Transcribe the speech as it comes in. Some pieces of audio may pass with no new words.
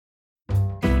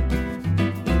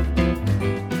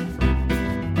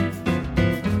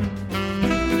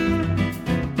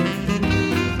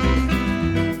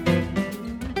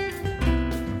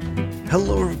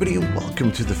everybody, and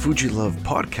welcome to the Fuji Love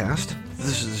Podcast.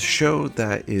 This is a show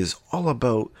that is all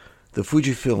about the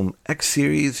Fujifilm X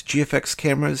series GFX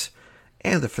cameras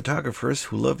and the photographers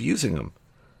who love using them.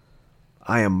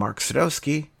 I am Mark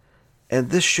Sadowski, and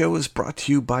this show is brought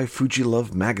to you by Fuji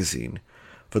Love Magazine.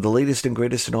 For the latest and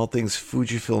greatest in all things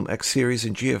Fujifilm X series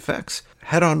and GFX,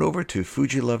 head on over to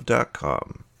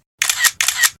fujilove.com.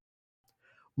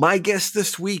 My guest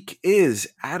this week is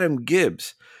Adam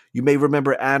Gibbs. You may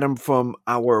remember Adam from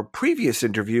our previous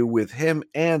interview with him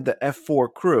and the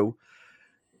F4 crew.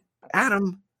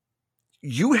 Adam,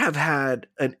 you have had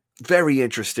a very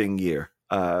interesting year.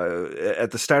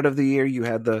 At the start of the year, you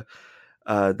had the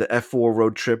F4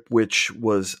 road trip, which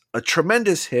was a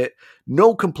tremendous hit.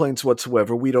 No complaints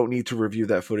whatsoever. We don't need to review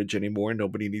that footage anymore.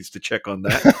 Nobody needs to check on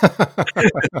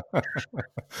that.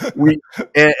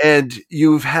 And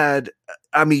you've had,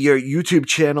 your YouTube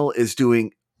channel is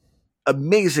doing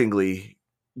amazingly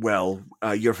well.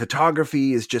 Your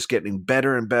photography is just getting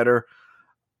better and better.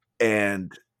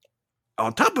 And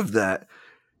on top of that,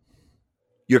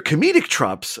 your comedic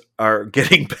chops are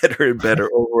getting better and better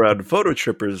over on Photo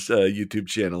Trippers YouTube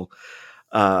channel.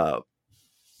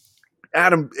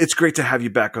 Adam, it's great to have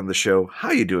you back on the show. How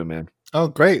you doing, man? Oh,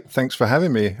 great. Thanks for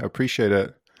having me. I appreciate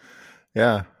it.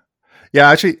 Yeah.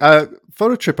 Actually,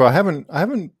 Photo Tripper,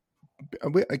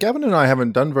 Gavin and I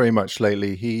haven't done very much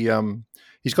lately.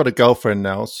 He's got a girlfriend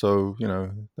now, so,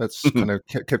 that's kind of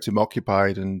kept him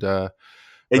occupied. And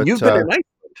you've been in Iceland.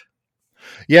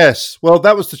 Yes. Well,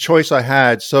 that was the choice I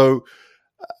had. So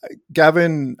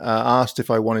Gavin asked if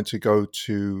I wanted to go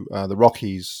to the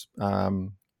Rockies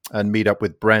and meet up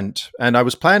with Brent. And I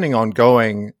was planning on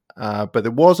going, but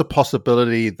there was a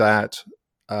possibility that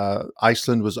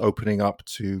Iceland was opening up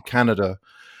to Canada.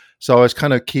 So I was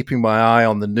kind of keeping my eye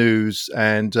on the news,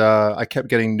 and I kept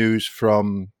getting news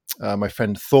from my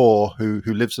friend Thor, who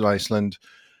lives in Iceland.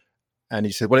 And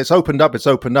he said, well, it's opened up.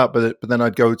 But then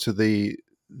I'd go to the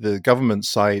government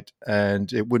site,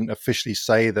 and it wouldn't officially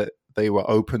say that they were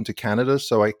open to Canada.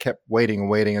 So I kept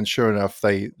waiting, and sure enough,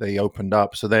 they opened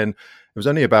up. So then it was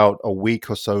only about a week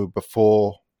or so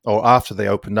before or after they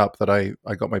opened up that I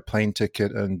got my plane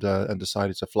ticket and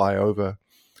decided to fly over.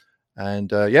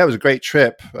 And it was a great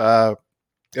trip.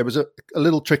 It was a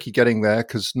little tricky getting there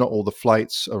because not all the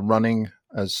flights are running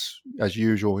as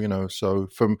usual, So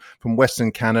from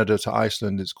Western Canada to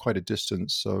Iceland is quite a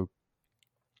distance. So,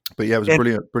 but it was a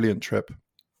brilliant trip.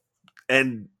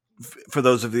 And for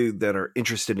those of you that are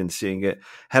interested in seeing it,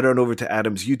 head on over to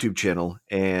Adam's YouTube channel,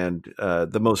 and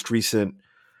the most recent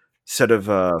set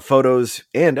of photos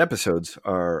and episodes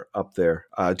are up there.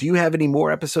 Do you have any more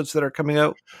episodes that are coming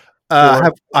out?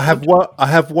 I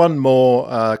have one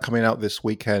more coming out this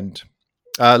weekend.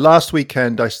 Last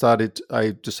weekend, I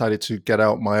decided to get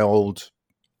out my old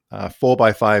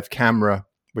 4x5 camera,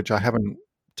 which I haven't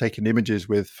taken images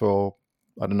with for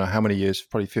I don't know how many years,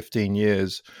 probably 15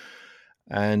 years.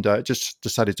 And just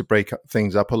decided to break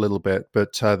things up a little bit.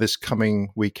 But this coming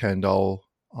weekend, I'll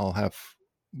have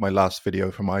my last video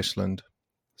from Iceland.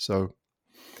 So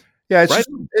yeah, it's right.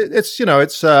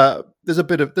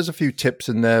 There's a few tips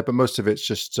in there, but most of it's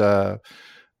just a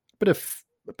bit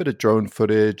of drone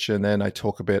footage, and then I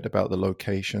talk a bit about the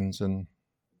locations and.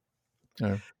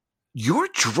 Your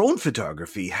drone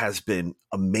photography has been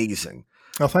amazing.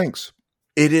 Oh, thanks.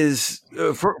 It is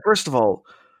first of all,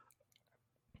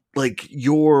 like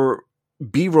your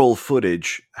B-roll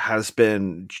footage has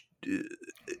been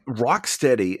rock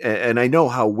steady, and I know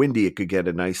how windy it could get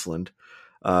in Iceland.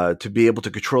 To be able to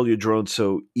control your drone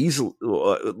so easily,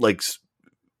 like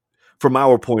from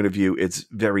our point of view, it's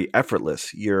very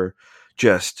effortless. You're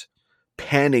just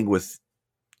panning with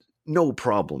no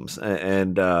problems,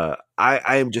 and I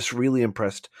am just really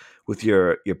impressed with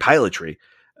your pilotry,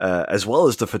 as well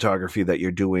as the photography that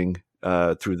you're doing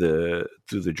through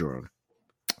the drone.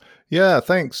 Yeah,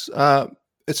 thanks.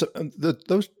 It's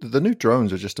the new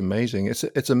drones are just amazing.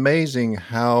 It's amazing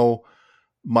how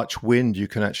much wind you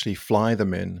can actually fly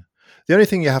them in. The only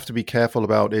thing you have to be careful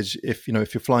about is if you're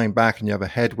flying back and you have a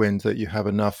headwind, that you have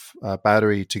enough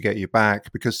battery to get you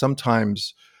back, because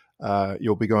sometimes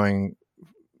you'll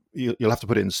have to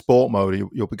put it in sport mode.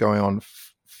 You'll be going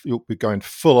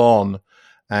full on,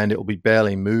 and it will be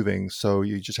barely moving. So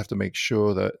you just have to make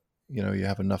sure that you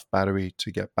have enough battery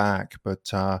to get back.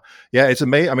 But it's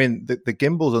amazing. I mean, the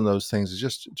gimbals on those things is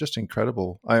just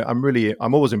incredible.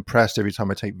 I'm always impressed every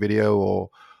time I take video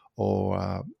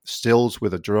or stills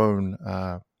with a drone.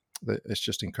 It's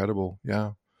just incredible.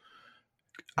 Yeah.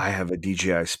 I have a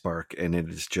DJI Spark, and it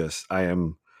is just I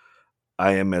am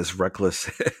as reckless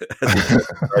as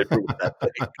that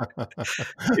thing.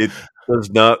 It does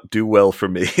not do well for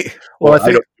me. Well,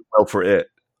 I don't do well for it.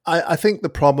 I think the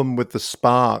problem with the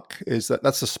Spark is that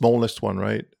that's the smallest one,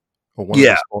 right? Or one of the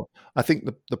Yeah. small. I think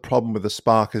the problem with the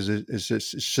Spark is it's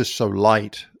just so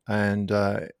light, and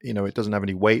it doesn't have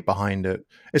any weight behind it.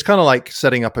 It's kind of like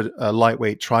setting up a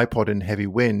lightweight tripod in heavy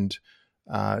wind.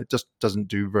 It just doesn't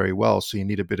do very well. So you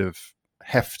need a bit of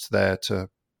heft there to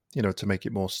make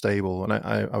it more stable. And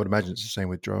I would imagine it's the same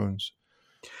with drones.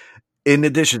 In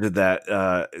addition to that,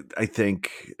 I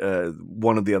think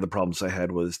one of the other problems I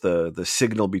had was the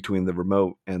signal between the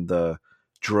remote and the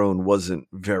drone wasn't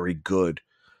very good.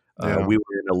 Yeah. We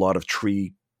were in a lot of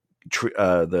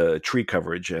the tree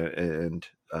coverage, and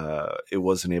it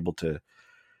wasn't able to.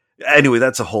 Anyway,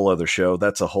 that's a whole other show.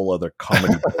 That's a whole other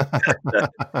comedy.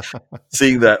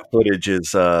 Seeing that footage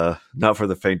is not for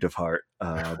the faint of heart.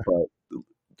 But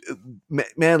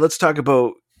man, let's talk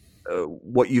about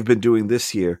what you've been doing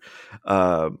this year.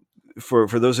 For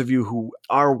those of you who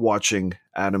are watching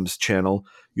Adam's channel,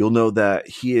 you'll know that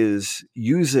he is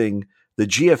using the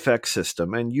GFX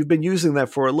system, and you've been using that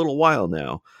for a little while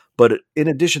now. But in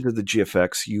addition to the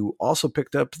GFX, you also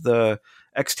picked up the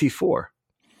XT4.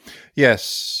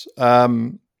 Yes.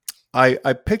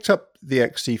 I picked up the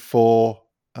XT4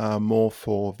 more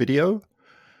for video.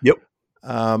 Yep.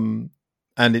 And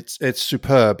it's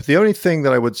superb. The only thing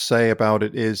that I would say about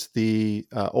it is the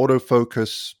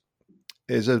autofocus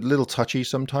is a little touchy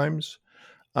sometimes,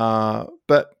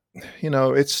 but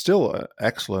it's still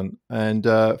excellent. And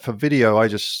for video, I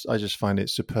just find it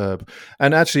superb.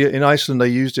 And actually, in Iceland, I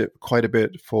used it quite a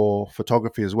bit for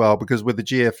photography as well, because with the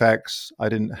GFX, I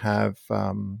didn't have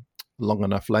long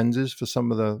enough lenses for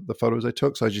some of the photos I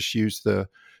took, so I just used the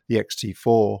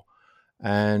XT4.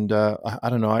 And I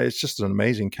don't know, it's just an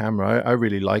amazing camera. I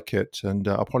really like it, and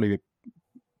I'll probably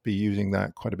be using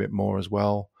that quite a bit more as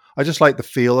well. I just like the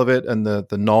feel of it and the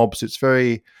knobs. It's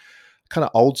very kind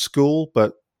of old school,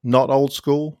 but not old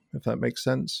school, if that makes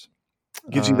sense.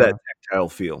 Gives you that tactile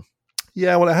feel.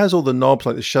 Yeah, well, it has all the knobs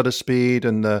like the shutter speed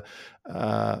and the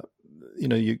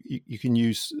you can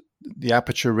use the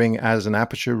aperture ring as an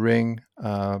aperture ring.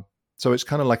 So it's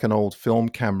kind of like an old film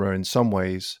camera in some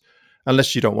ways.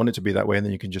 Unless you don't want it to be that way, and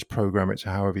then you can just program it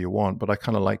to however you want. But I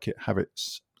kind of like I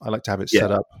like to have it set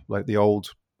up like the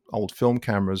old film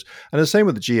cameras. And the same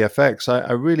with the GFX.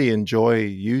 I really enjoy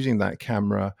using that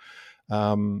camera.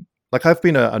 Like I've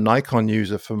been a Nikon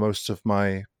user for most of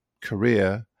my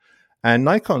career, and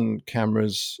Nikon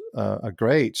cameras are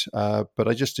great, but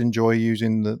I just enjoy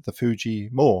using the Fuji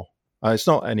more. It's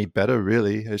not any better,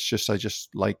 really. It's just I just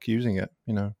like using it,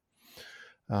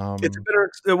 It's a better,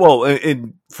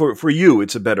 for you,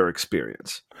 it's a better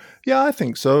experience. Yeah, I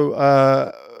think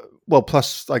so. Well,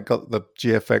 plus I got the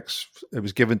GFX; it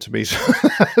was given to me, so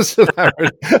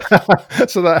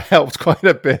that helped quite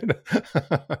a bit.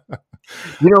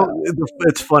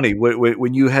 It's funny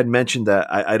when you had mentioned that.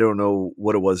 I don't know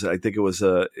what it was. I think it was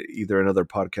either another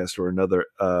podcast or another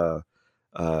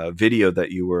video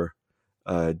that you were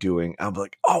doing. I'm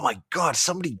like, oh my god,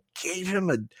 somebody gave him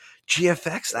a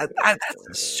GFX. That's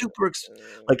a super.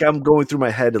 Like I'm going through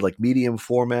my head like medium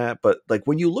format, but like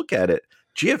when you look at it,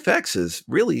 GFX is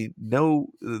really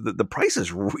the price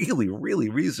is really, really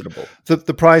reasonable.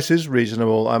 The price is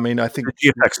reasonable. I mean, I think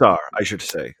the GFXR, I should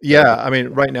say. Yeah, I mean,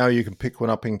 right now you can pick one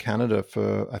up in Canada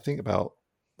for I think about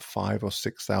 $5,000 or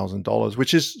 $6,000,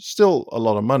 which is still a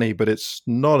lot of money, but it's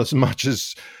not as much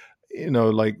as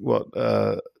like what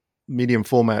medium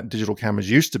format digital cameras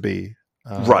used to be.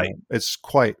 Right. It's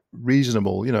quite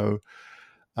reasonable,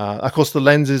 Of course, the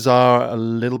lenses are a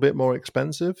little bit more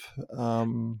expensive.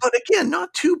 But again,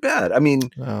 not too bad. I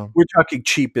mean, we're talking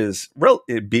cheap as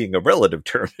being a relative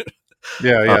term.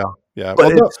 Yeah.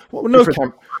 But no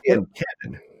camera.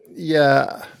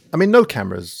 Yeah. I mean, no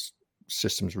cameras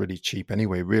system's really cheap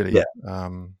anyway, really. Yeah.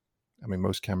 I mean,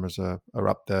 most cameras are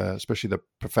up there, especially the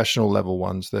professional level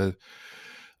ones.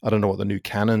 I don't know what the new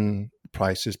Canon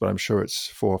price is, but I'm sure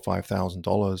it's $4,000 or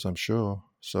 $5,000. I'm sure.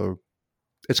 So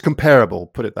it's comparable.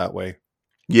 Put it that way.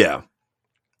 Yeah.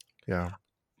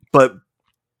 But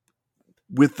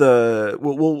with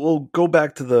we'll go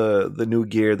back to the new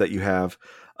gear that you have.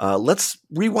 Let's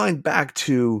rewind back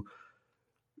to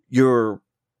your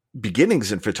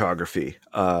beginnings in photography.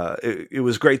 It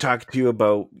was great talking to you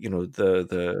about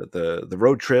the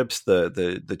road trips,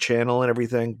 the channel, and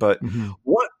everything. But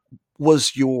what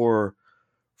was your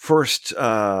first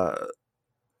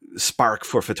spark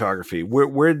for photography?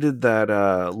 Where did that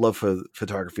love for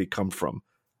photography come from?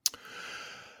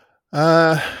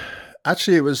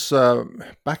 Actually, it was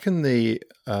back in the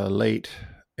late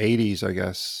 80s, I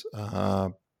guess.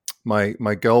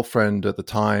 My girlfriend at the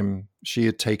time, she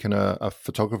had taken a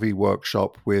photography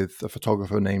workshop with a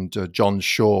photographer named John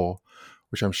Shaw,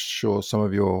 which I'm sure some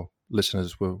of your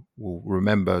listeners will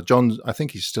remember. John, I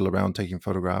think he's still around taking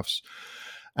photographs.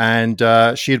 And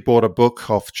she had bought a book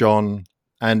off John.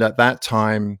 And at that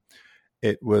time,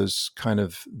 it was kind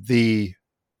of the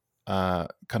kind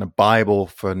of Bible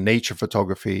for nature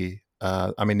photography.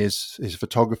 I mean, his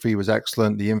photography was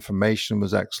excellent. The information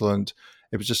was excellent.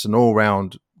 It was just an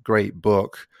all-round great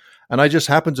book. And I just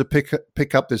happened to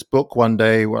pick up this book one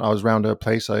day when I was around her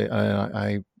place.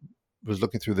 I was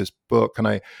looking through this book, and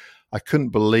I couldn't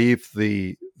believe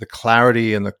the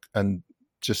clarity and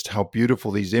just how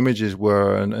beautiful these images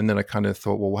were. And then I kind of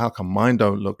thought, well, how come mine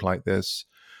don't look like this?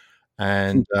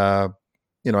 And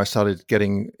I started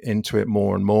getting into it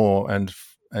more and more, and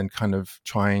kind of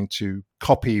trying to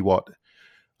copy what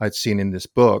I'd seen in this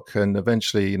book. And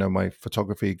eventually, my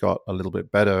photography got a little bit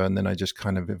better, and then I just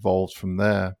kind of evolved from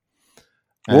there.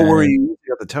 What were you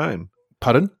using at the time?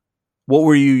 Pardon? What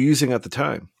were you using at the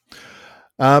time?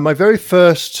 My very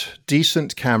first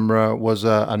decent camera was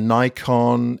a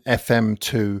Nikon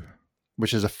FM2,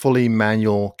 which is a fully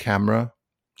manual camera.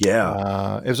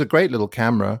 Yeah. It was a great little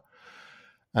camera.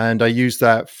 And I used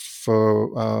that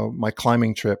for my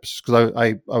climbing trips, because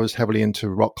I was heavily into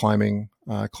rock climbing.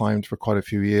 I climbed for quite a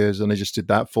few years, and I just did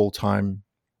that full time.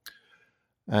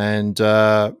 And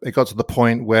it got to the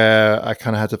point where I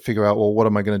kind of had to figure out, well, what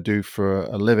am I going to do for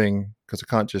a living? Because I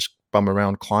can't just bum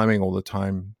around climbing all the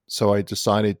time. So I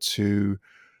decided to.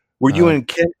 Were you in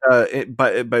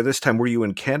by this time? Were you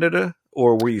in Canada,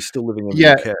 or were you still living in the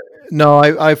UK? No,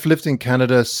 I've lived in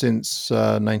Canada since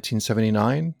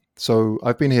 1979. So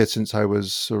I've been here since I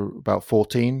was about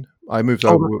 14. I moved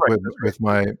over with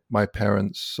my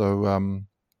parents. So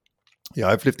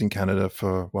I've lived in Canada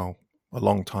for a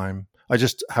long time. I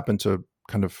just happen to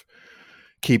kind of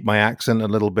keep my accent a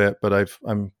little bit, but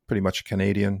I'm pretty much a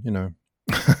Canadian,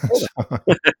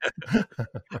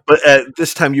 But at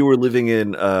this time, you were living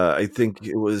in, I think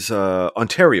it was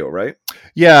Ontario, right?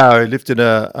 Yeah, I lived in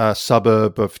a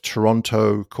suburb of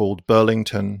Toronto called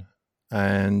Burlington,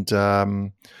 and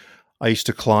I used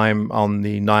to climb on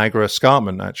the Niagara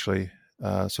Escarpment, actually.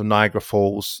 So Niagara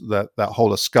Falls, that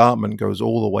whole escarpment goes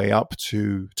all the way up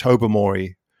to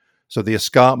Tobermory. So the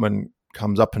escarpment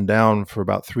comes up and down for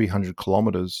about 300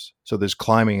 kilometers. So there's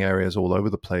climbing areas all over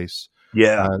the place.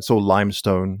 Yeah. It's all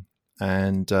limestone.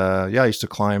 And I used to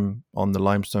climb on the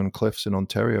limestone cliffs in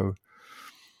Ontario.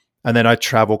 And then I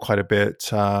travel quite a bit.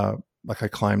 Like I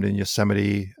climbed in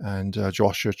Yosemite and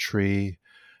Joshua Tree,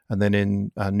 and then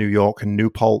in New York and New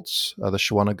Paltz, the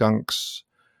Shawangunks,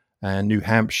 and New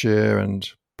Hampshire, and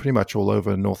pretty much all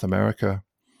over North America,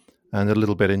 and a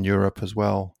little bit in Europe as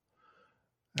well.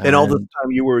 And all the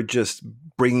time you were just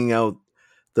bringing out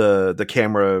the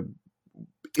camera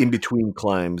in between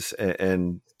climbs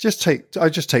and I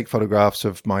just take photographs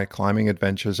of my climbing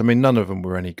adventures. I mean, none of them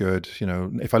were any good.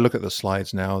 If I look at the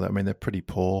slides now, they're pretty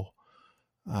poor.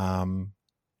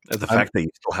 The fact that you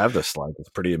still have this slide is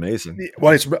pretty amazing.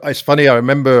 Well, it's funny. I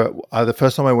remember the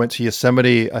first time I went to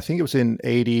Yosemite, I think it was in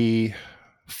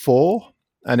 '84,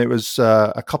 and it was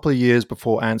a couple of years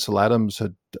before Ansel Adams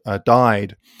had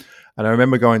died. And I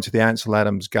remember going to the Ansel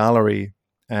Adams gallery,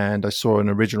 and I saw an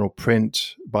original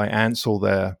print by Ansel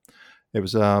there. It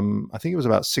was, I think it was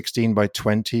about 16 by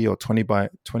 20 or 20 by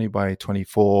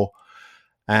 24.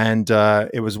 And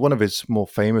it was one of his more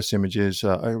famous images.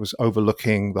 It was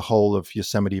overlooking the whole of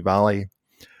Yosemite Valley.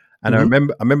 And I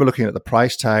remember looking at the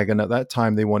price tag, and at that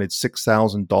time they wanted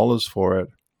 $6,000 for it.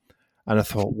 And I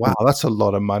thought, wow, that's a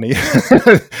lot of money.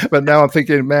 But now I'm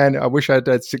thinking, man, I wish I had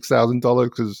 $6,000,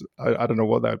 because I don't know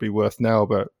what that would be worth now,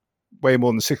 but way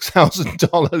more than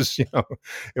 $6,000.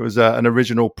 It was an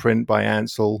original print by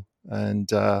Ansel. And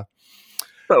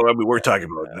we're talking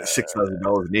about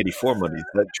 $6,000 in '84 money.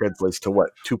 That translates to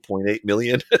what, $2.8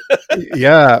 million?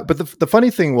 Yeah, but the funny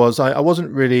thing was, I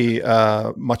wasn't really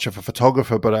much of a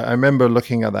photographer, but I remember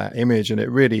looking at that image, and it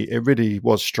really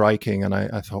was striking. And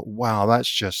I thought, wow, that's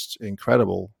just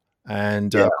incredible.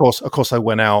 And of course, I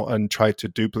went out and tried to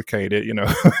duplicate it,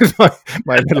 with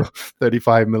my little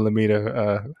 35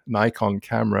 millimeter Nikon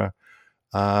camera.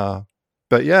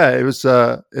 But yeah, it was.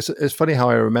 It's funny how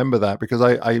I remember that, because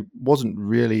I wasn't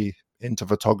really into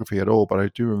photography at all, but I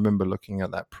do remember looking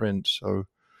at that print. So,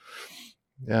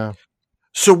 yeah.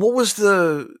 So what was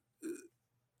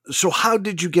so how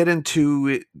did you get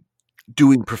into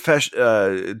doing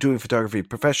photography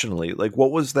professionally? Like,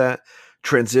 what was that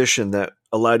transition that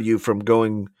allowed you from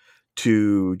going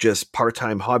to just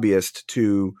part-time hobbyist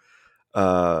to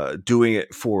doing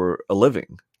it for a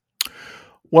living?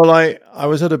 Well, I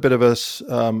was at a bit of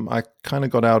I kind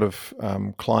of got out of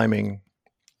climbing,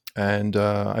 and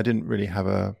I didn't really have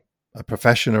a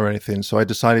profession or anything. So I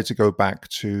decided to go back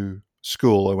to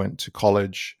school. I went to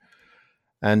college,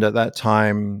 and at that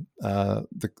time,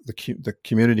 the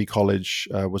community college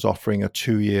was offering a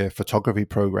 2-year photography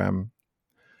program,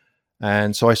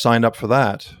 and so I signed up for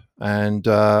that. And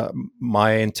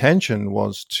my intention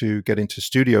was to get into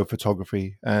studio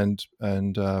photography and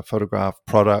photograph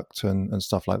product and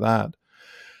stuff like that.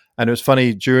 And it was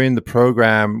funny, during the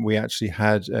program, we actually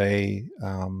had a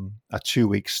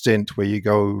 2-week stint where you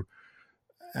go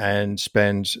and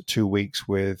spend 2 weeks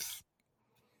with,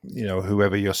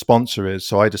 whoever your sponsor is.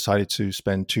 So I decided to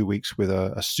spend 2 weeks with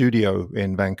a studio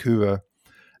in Vancouver,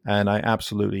 and I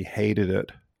absolutely hated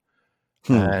it.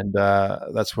 And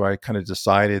that's where I kind of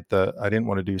decided that I didn't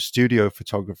want to do studio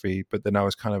photography, but then I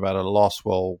was kind of at a loss.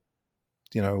 Well,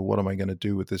 what am I going to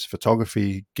do with this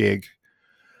photography gig?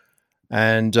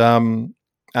 And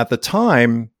at the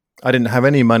time, I didn't have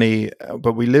any money,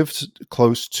 but we lived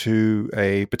close to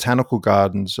a botanical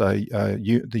gardens,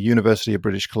 the University of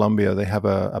British Columbia. They have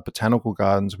a botanical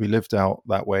gardens. We lived out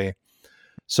that way.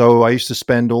 So I used to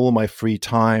spend all my free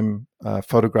time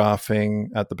photographing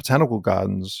at the botanical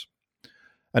gardens.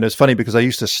 And it's funny because I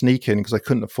used to sneak in because I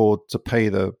couldn't afford to pay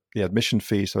the admission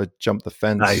fee. So I jumped the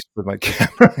fence with my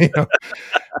camera,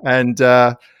 And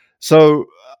so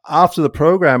after the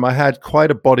program, I had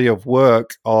quite a body of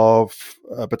work of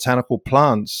botanical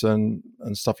plants and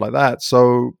stuff like that.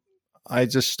 So I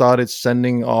just started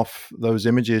sending off those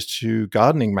images to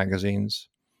gardening magazines.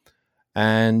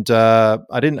 And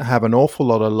I didn't have an awful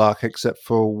lot of luck, except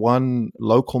for one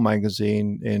local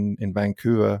magazine in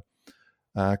Vancouver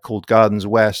called Gardens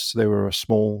West. They were a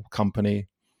small company,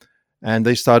 and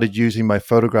they started using my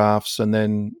photographs. And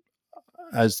then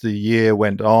as the year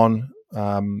went on,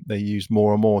 they used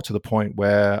more and more, to the point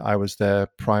where I was their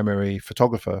primary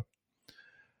photographer.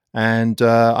 And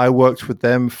I worked with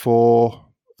them for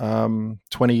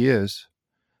 20 years.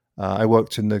 I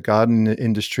worked in the garden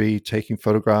industry, taking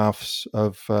photographs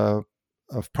of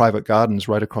private gardens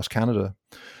right across Canada.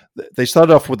 They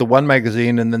started off with the one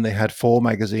magazine, and then they had 4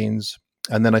 magazines.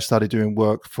 And then I started doing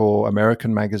work for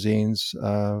American magazines,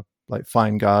 like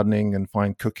Fine Gardening and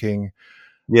Fine Cooking.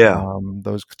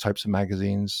 Those types of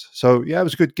magazines. So yeah, it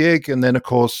was a good gig. And then of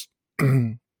course,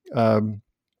 the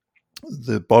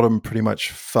bottom pretty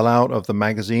much fell out of the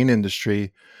magazine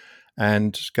industry,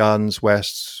 and Gardens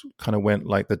West kind of went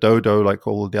like the dodo, like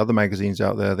all the other magazines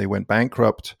out there. They went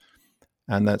bankrupt,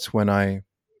 and that's when I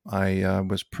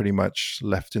was pretty much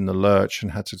left in the lurch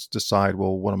and had to decide,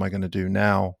 well, what am I going to do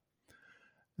now?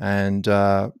 And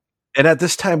at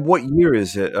this time, what year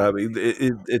is it?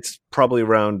 It's probably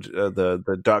around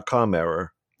the .com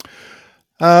era.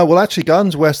 Well, actually,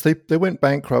 Gardens West, they went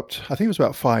bankrupt. I think it was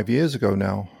about 5 years ago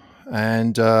now.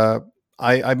 And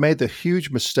I made the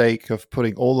huge mistake of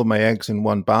putting all of my eggs in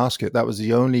one basket. That was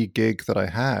the only gig that I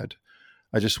had.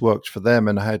 I just worked for them,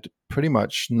 and I had pretty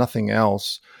much nothing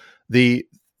else.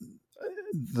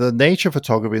 The nature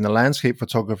photography and the landscape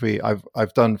photography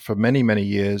I've done for many, many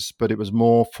years, but it was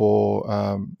more for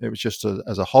it was just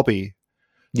as a hobby.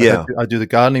 Yeah, I do the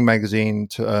gardening magazine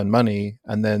to earn money,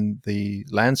 and then the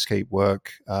landscape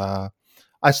work.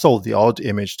 I sold the odd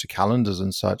image to calendars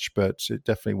and such, but it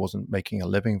definitely wasn't making a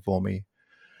living for me.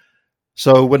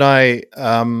 So when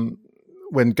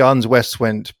Gardens West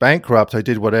went bankrupt, I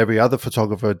did what every other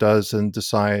photographer does and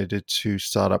decided to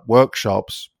start up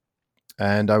workshops.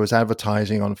 And I was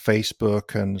advertising on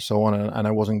Facebook and so on, and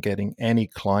I wasn't getting any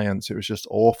clients. It was just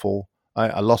awful.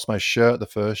 I lost my shirt the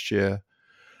first year.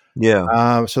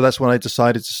 Yeah. So that's when I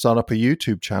decided to start up a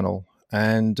YouTube channel.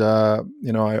 And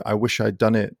I wish I'd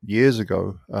done it years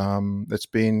ago.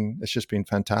 It's just been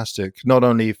fantastic, not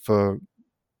only for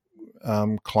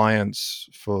clients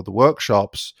for the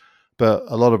workshops, but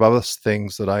a lot of other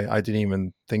things that I didn't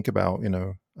even think about.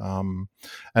 And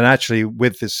actually,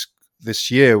 with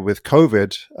this year with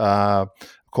COVID, of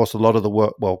course, a lot of the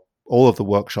work, well, all of the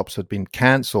workshops had been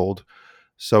cancelled.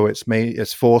 So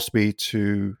it's forced me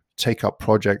to take up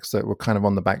projects that were kind of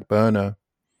on the back burner.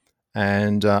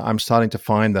 And I'm starting to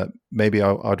find that maybe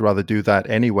I'd rather do that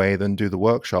anyway than do the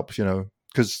workshops,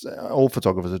 because all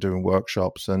photographers are doing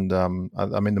workshops. And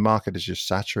I mean, the market is just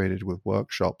saturated with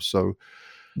workshops. So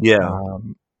yeah.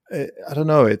 I don't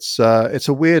know. It's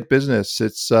a weird business.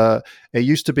 It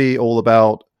used to be all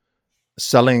about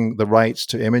selling the rights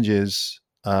to images,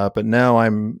 but now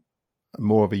I'm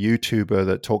more of a YouTuber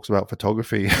that talks about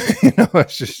photography.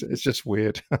 It's just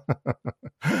weird.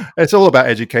 It's all about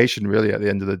education, really, at the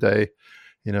end of the day.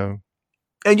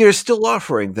 And you're still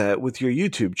offering that with your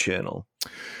YouTube channel.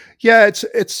 Yeah,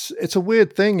 it's a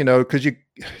weird thing, because you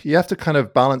have to kind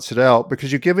of balance it out,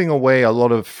 because you're giving away a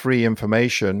lot of free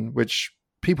information, which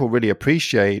people really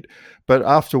appreciate, but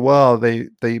after a while they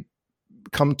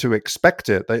come to expect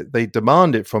it. They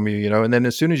demand it from you, you know. And then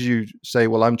as soon as you say,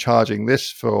 "Well, I'm charging this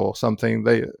for something,"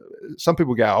 some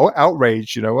people get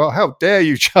outraged, you know. Well, how dare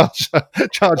you charge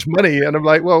money? And I'm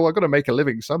like, well, I've got to make a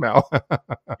living somehow.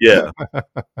 Yeah.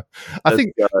 I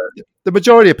think the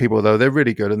majority of people, though, they're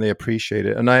really good and they appreciate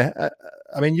it. And I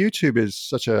mean, YouTube is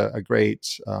such a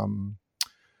great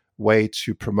way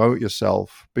to promote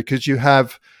yourself because you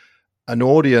have an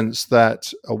audience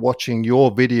that are watching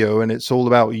your video and it's all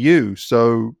about you.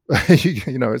 So,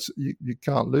 you know, you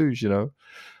can't lose, you know,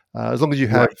 as long as you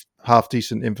have half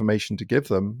decent information to give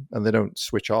them and they don't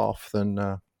switch off, then,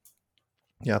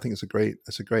 yeah, I think it's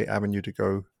a great avenue to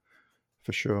go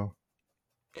for sure.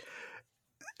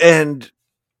 And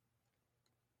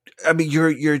I mean,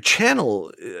 your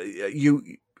channel,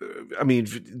 I mean,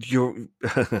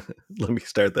 let me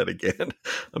start that again.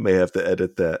 I may have to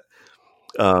edit that.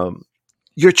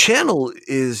 Your channel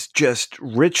is just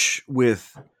rich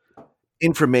with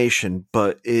information,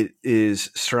 but it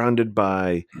is surrounded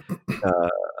by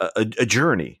a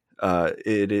journey.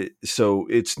 So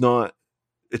it's not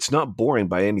boring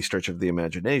by any stretch of the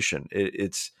imagination.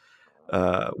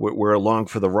 We're along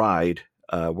for the ride.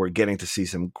 We're getting to see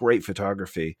some great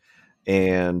photography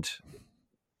and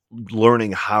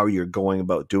learning how you're going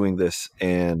about doing this,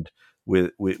 and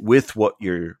with what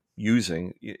you're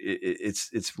using,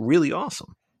 it's really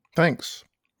awesome. Thanks.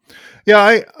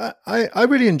 Yeah, I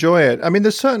really enjoy it. I mean,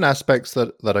 there's certain aspects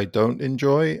that I don't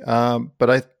enjoy,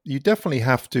 but you definitely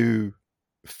have to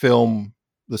film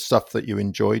the stuff that you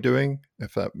enjoy doing,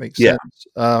 if that makes sense.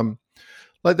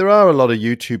 Like there are a lot of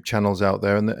YouTube channels out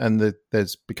there, and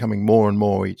there's becoming more and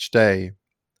more each day.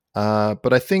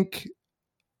 But I think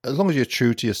as long as you're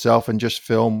true to yourself and just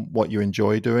film what you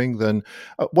enjoy doing, then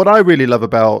what I really love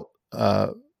about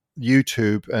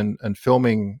YouTube and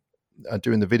filming,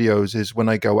 doing the videos, is when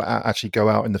I actually go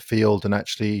out in the field and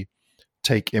actually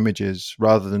take images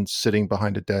rather than sitting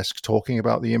behind a desk talking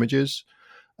about the images.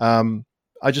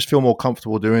 I just feel more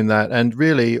comfortable doing that. And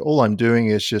really all I'm doing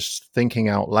is just thinking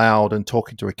out loud and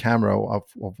talking to a camera of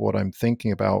what I'm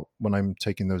thinking about when I'm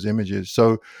taking those images.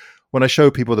 So when I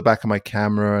show people the back of my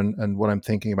camera and what I'm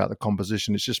thinking about the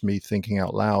composition, it's just me thinking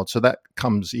out loud. So that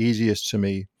comes easiest to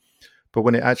me. But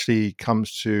when it actually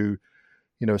comes to,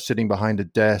 you know, sitting behind a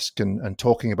desk and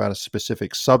talking about a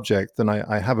specific subject, then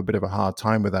I have a bit of a hard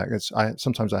time with that.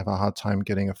 Sometimes I have a hard time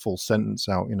getting a full sentence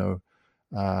out, you know,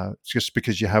 just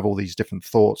because you have all these different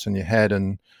thoughts in your head,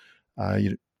 and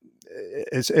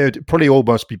it'd probably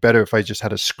almost be better if I just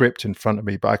had a script in front of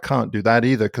me, but I can't do that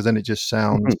either because then it just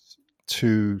sounds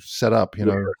too set up, you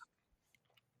know.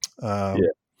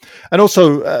 And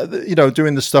also, you know,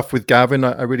 doing the stuff with Gavin,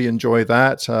 I really enjoy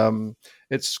that.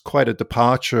 It's quite a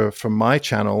departure from my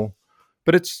channel,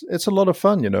 but it's a lot of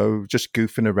fun, you know, just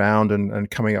goofing around and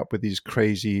coming up with these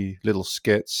crazy little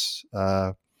skits.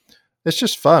 It's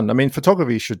just fun. I mean,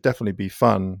 photography should definitely be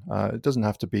fun. It doesn't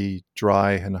have to be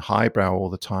dry and highbrow all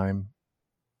the time.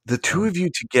 The two of you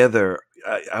together,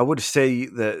 I would say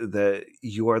that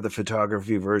you are the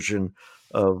photography version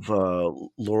of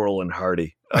Laurel and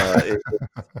Hardy.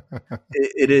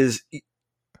 It is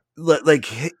like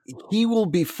he will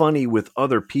be funny with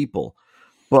other people,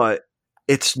 but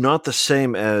it's not the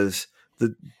same as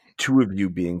the two of you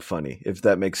being funny, if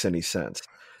that makes any sense.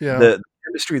 Yeah. The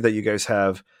chemistry that you guys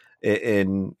have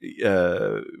in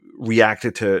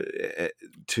reacted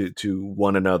to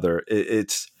one another,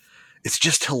 it's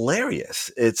just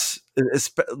hilarious. It's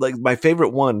like my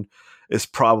favorite one is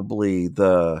probably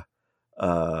the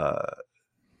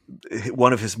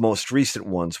one of his most recent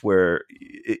ones where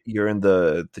you're in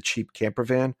the cheap camper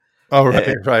van. Oh,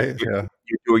 right, right. Yeah.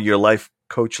 You're doing your life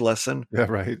coach lesson. Yeah,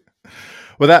 right.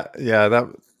 Well, that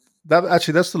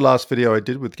actually, that's the last video I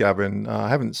did with Gavin. I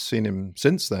haven't seen him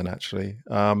since then, actually.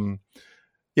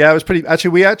 Yeah, it was pretty.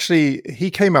 Actually, he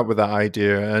came up with that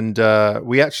idea, and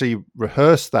we actually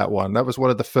rehearsed that one. That was one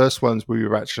of the first ones we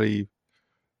were actually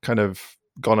kind of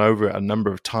gone over it a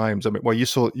number of times. I mean, well, you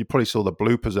probably saw the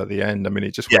bloopers at the end. I mean,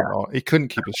 it just went on. He couldn't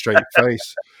keep a straight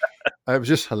face. It was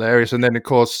just hilarious. And then, of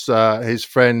course, his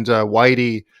friend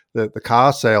Whitey, the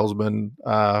car salesman,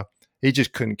 he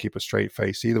just couldn't keep a straight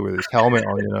face either with his helmet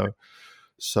on, you know.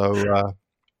 So,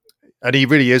 and he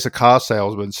really is a car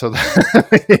salesman, so that's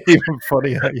even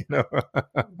funnier, you know.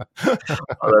 Oh,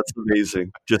 that's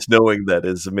amazing. Just knowing that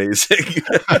is amazing.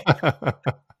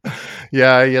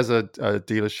 Yeah, he has a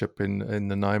dealership in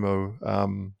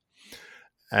Nanaimo,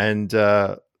 and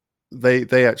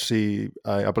they actually,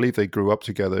 I believe they grew up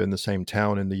together in the same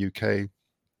town in the UK.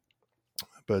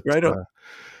 But right on.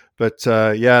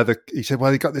 Yeah, he said,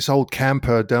 well, he got this old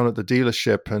camper down at the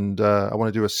dealership, and I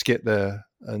want to do a skit there.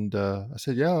 And I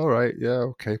said, yeah, all right. Yeah,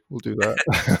 okay, we'll do that.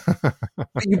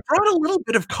 But you brought a little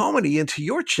bit of comedy into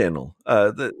your channel.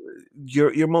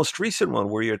 Your most recent one,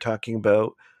 where you're talking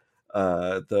about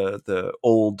the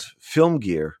old film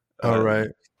gear. All You right.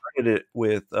 started it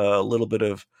with a little bit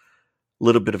of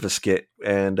a skit,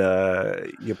 and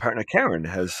your partner Karen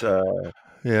has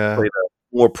Yeah. played a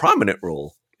more prominent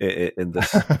role in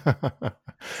this.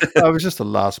 It was just a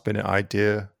last minute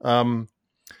idea.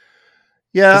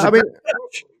 Yeah, It's a I mean, great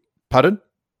touch. pardon?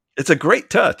 It's a great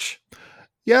touch.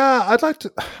 Yeah, I'd like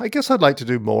to. I guess I'd like to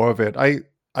do more of it. I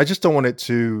just don't want it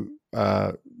to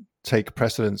take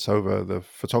precedence over the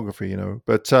photography, you know.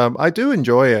 But I do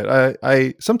enjoy it.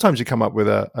 I sometimes you come up with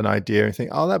an idea and think,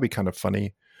 oh, that'd be kind of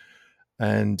funny.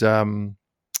 And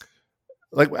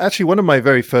like actually, one of my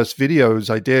very first videos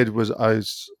I did was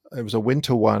it was a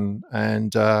winter one,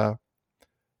 and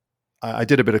I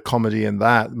did a bit of comedy in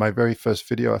that. My very first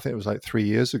video, I think it was like 3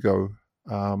 years ago,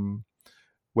 um,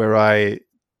 where I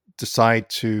decide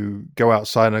to go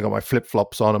outside and I got my flip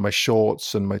flops on and my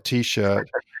shorts and my t-shirt,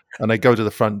 and I go to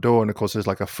the front door, and of course there's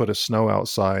like a foot of snow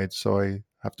outside, so I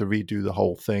have to redo the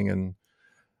whole thing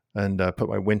and put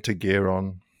my winter gear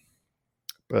on.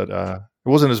 But it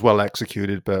wasn't as well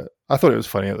executed, but I thought it was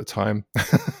funny at the time.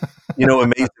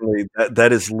 Amazingly,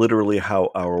 that is literally how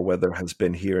our weather has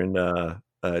been here in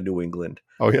New England.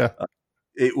 Oh yeah.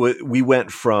 We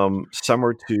went from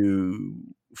summer to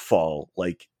fall,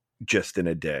 like just in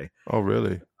a day. Oh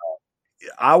really?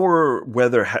 Our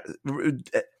weather.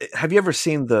 Have you ever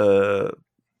seen the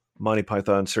Monty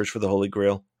Python Search for the Holy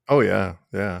Grail? Oh yeah,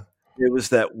 yeah. It was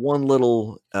that one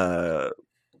little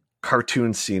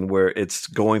cartoon scene where it's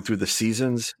going through the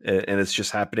seasons, and it's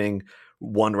just happening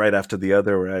one right after the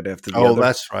other, right after the Oh, other.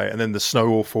 that's right. And then the snow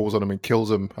all falls on him and kills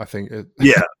him. I think.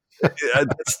 Yeah,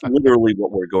 that's literally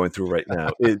what we're going through right now.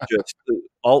 It just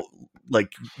all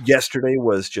like yesterday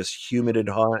was just humid and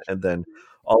hot, and then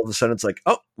all of a sudden it's like,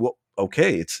 oh, well,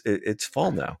 okay, it's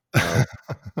fall now. Better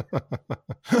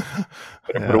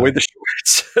put Yeah. away the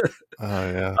shorts.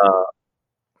 Oh yeah.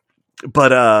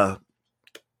 But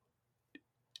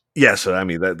yeah. So I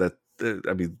mean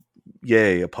I mean,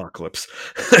 yay, apocalypse.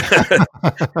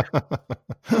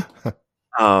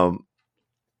 um,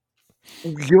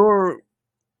 your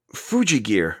Fuji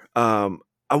gear.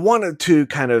 I wanted to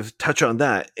kind of touch on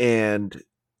that, and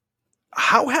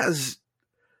how has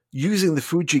using the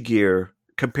Fuji gear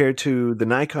compared to the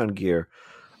Nikon gear?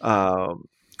 Um,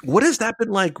 what has that been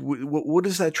like? What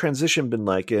has that transition been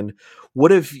like? And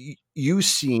what have you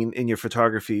seen in your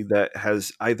photography that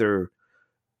has either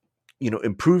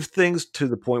improved things to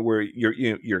the point where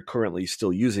you're currently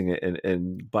still using it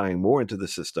and buying more into the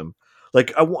system?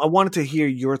 Like I wanted to hear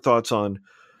your thoughts on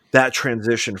that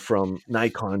transition from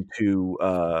Nikon to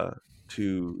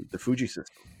the Fuji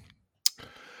system.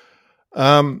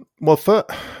 Well,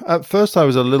 at first I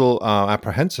was a little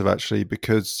apprehensive actually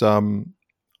because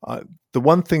the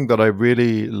one thing that I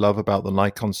really love about the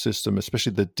Nikon system,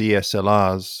 especially the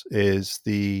DSLRs, is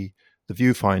the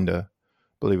viewfinder.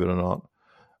 Believe it or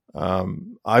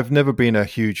not, I've never been a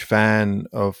huge fan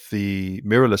of the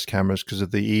mirrorless cameras because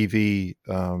of the EV,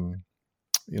 the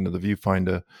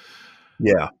viewfinder.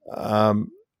 Yeah,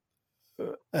 Um,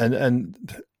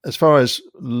 and as far as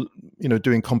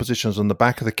doing compositions on the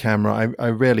back of the camera, I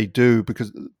rarely do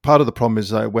because part of the problem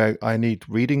is where I need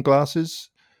reading glasses,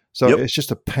 so yep, it's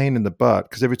just a pain in the butt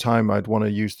because every time I'd want to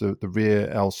use the rear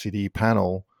LCD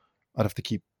panel, I'd have to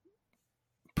keep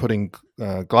putting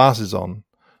glasses on.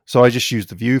 So I just use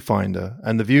the viewfinder,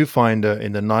 and the viewfinder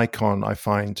in the Nikon I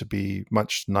find to be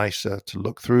much nicer to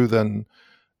look through than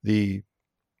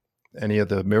any of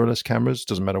the mirrorless cameras.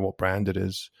 Doesn't matter what brand it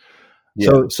is.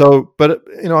 yeah, But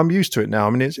I'm used to it now. I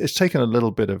mean, it's taken a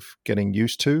little bit of getting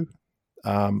used to.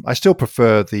 I still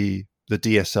prefer the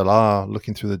DSLR,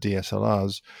 looking through the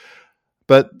DSLRs.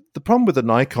 But the problem with the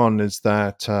Nikon is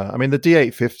that I mean, the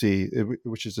D850,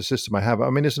 which is the system I have, I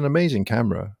mean, it's an amazing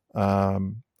camera.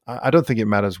 I don't think it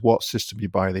matters what system you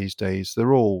buy these days;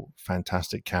 they're all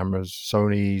fantastic cameras.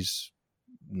 Sony's,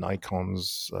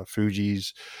 Nikon's,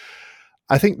 Fuji's.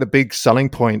 I think the big selling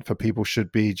point for people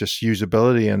should be just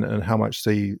usability and how much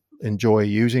they enjoy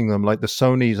using them. Like the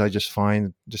Sonys, I just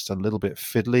find just a little bit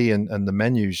fiddly, and the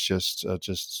menus just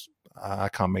I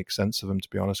can't make sense of them, to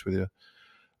be honest with you.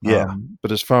 yeah.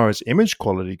 But as far as image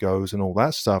quality goes and all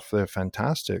that stuff, they're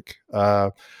fantastic.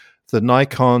 The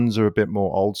Nikons are a bit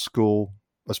more old school,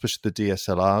 especially the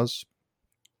DSLRs.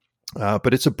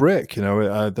 But it's a brick, the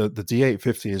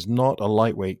D850 is not a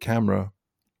lightweight camera.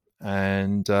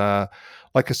 And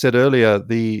like I said earlier,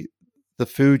 the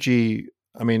Fuji,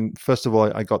 I mean, first of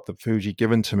all, I got the Fuji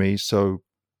given to me. So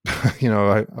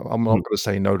I'm not going to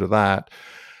say no to that.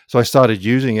 So I started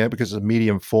using it because it's a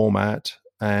medium format,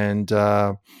 and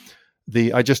I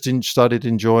just started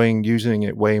enjoying using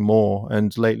it way more.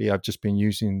 And lately, I've just been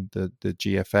using the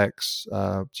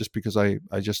GFX just because I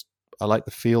like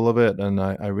the feel of it, and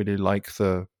I really like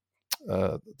the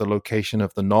location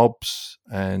of the knobs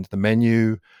and the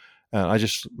menu. I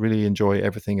just really enjoy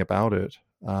everything about it.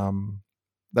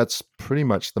 That's pretty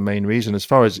much the main reason. As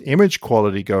far as image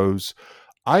quality goes,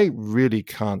 I really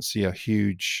can't see a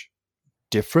huge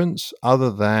difference other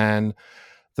than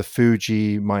the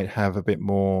Fuji might have a bit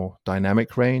more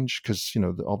dynamic range because,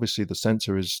 obviously the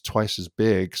sensor is twice as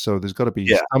big. So there's got to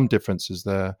be some differences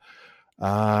there.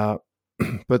 But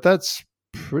that's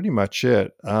pretty much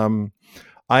it.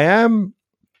 I am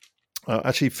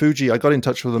actually Fuji. I got in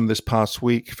touch with them this past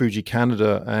week, Fuji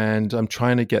Canada, and I'm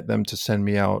trying to get them to send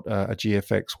me out a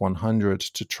GFX 100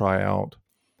 to try out.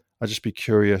 I'd just be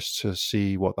curious to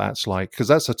see what that's like because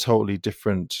that's a totally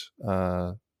different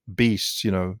beast.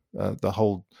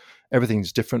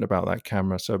 Everything's different about that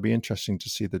camera, so it'd be interesting to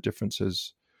see the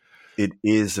differences. It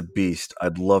is a beast.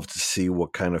 I'd love to see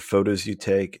what kind of photos you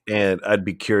take, and I'd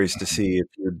be curious to see if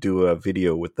you do a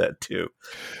video with that too,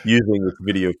 using its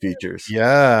video features.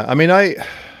 Yeah, I mean,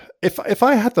 if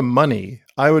I had the money,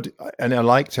 I would, and I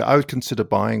liked it, I would consider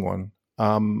buying one.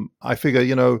 I figure,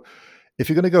 if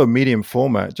you're going to go medium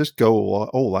format, just go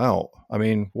all out. I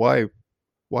mean, why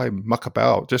muck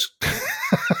about? Just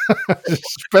just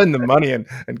spend the money and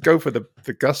go for the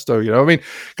gusto. I mean,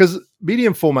 because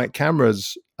medium format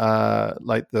cameras,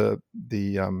 like the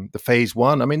Phase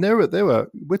 1, I mean,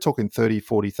 we're talking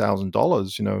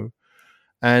 $30,000-$40,000.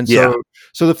 And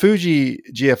so the Fuji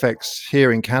GFX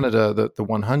here in Canada, the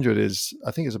 100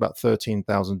 I think is about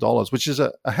 $13,000, which is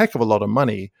a heck of a lot of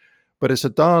money. But it's a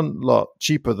darn lot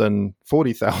cheaper than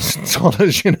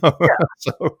 $40,000,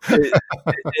 So,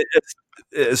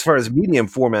 as far as medium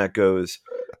format goes,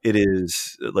 it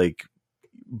is like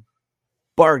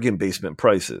bargain basement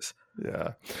prices.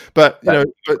 Yeah, but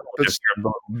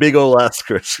big old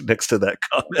asterisk next to that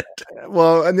comment.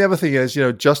 Well, and the other thing is,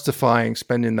 justifying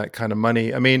spending that kind of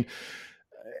money. I mean,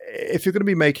 if you're going to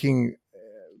be making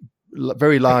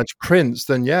very large prints,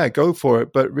 then yeah, go for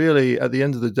it. But really, at the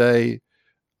end of the day,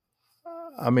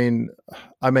 I mean,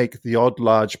 I make the odd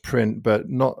large print, but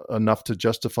not enough to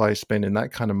justify spending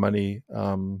that kind of money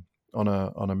on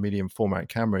a medium format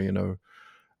camera.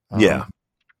 Yeah.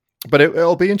 But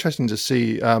it'll be interesting to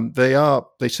see.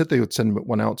 They said they would send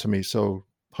one out to me, so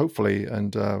hopefully,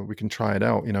 and we can try it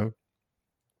out. Yeah,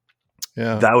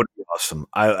 that would be awesome.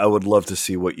 I would love to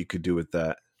see what you could do with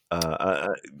that. I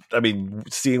mean,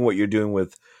 seeing what you're doing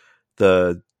with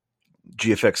the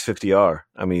GFX 50R.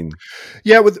 I mean,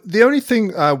 yeah. With the only thing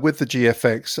with the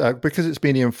GFX, because it's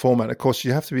medium format, of course,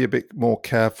 you have to be a bit more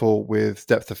careful with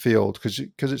depth of field because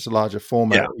it's a larger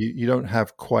format. Yeah. You don't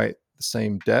have quite the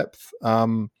same depth.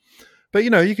 But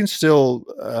you can still,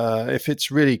 if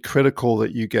it's really critical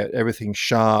that you get everything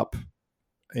sharp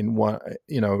in one,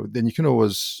 then you can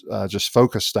always just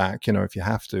focus stack, if you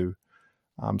have to.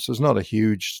 So it's not a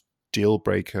huge deal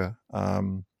breaker.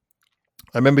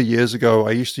 I remember years ago,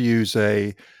 I used to use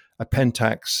a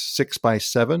Pentax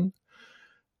 6x7,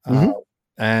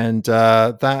 and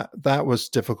that was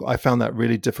difficult. I found that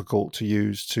really difficult to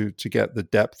use to get the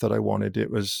depth that I wanted.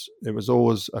 It was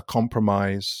always a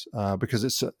compromise because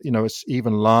it's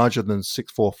even larger than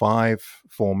 645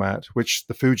 format, which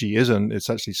the Fuji isn't. It's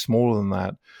actually smaller than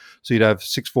that. So you'd have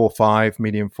 645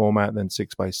 medium format, then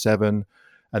 6x7,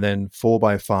 and then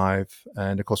 4x5.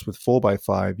 And of course, with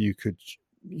 4x5, you could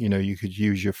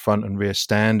use your front and rear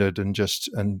standard and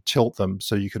tilt them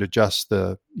so you could adjust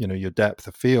your depth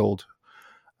of field.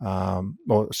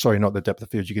 Sorry, not the depth of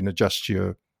field. You can adjust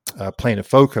your plane of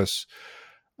focus.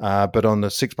 But on the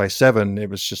 6x7,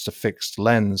 it was just a fixed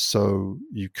lens, so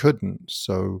you couldn't.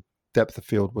 So depth of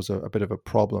field was a bit of a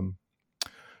problem.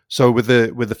 So with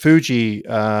the Fuji,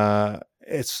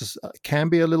 it can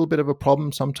be a little bit of a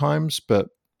problem sometimes, but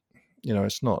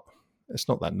it's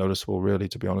not that noticeable, really,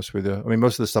 to be honest with you. I mean,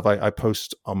 most of the stuff I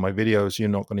post on my videos, you're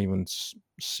not going to even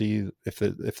see if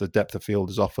the depth of field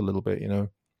is off a little bit,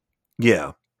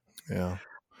 Yeah. Yeah.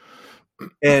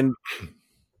 And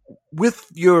with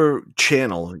your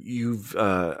channel, you've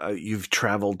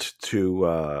traveled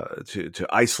to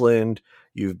Iceland.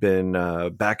 You've been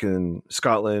back in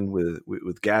Scotland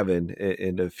with Gavin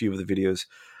in a few of the videos,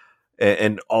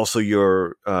 and also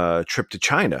your trip to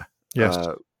China. Yes.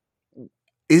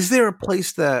 Is there a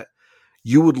place that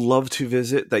you would love to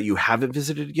visit that you haven't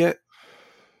visited yet?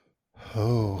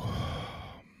 Oh,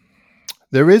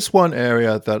 there is one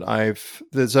area that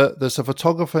there's a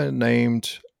photographer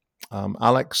named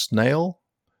Alex Nail,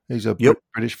 He's a Yep.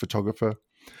 British photographer.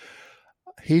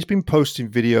 He's been posting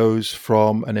videos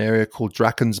from an area called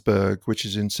Drakensberg, which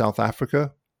is in South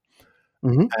Africa,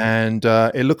 Hmm. and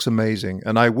it looks amazing.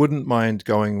 And I wouldn't mind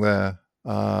going there.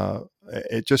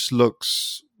 It just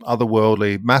looks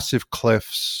otherworldly. Massive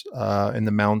cliffs in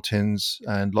the mountains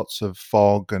and lots of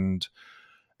fog, and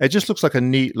it just looks like a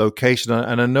neat location.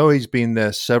 And I know he's been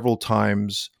there several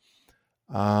times,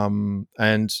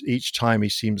 and each time he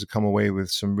seems to come away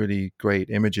with some really great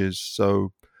images.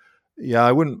 So yeah,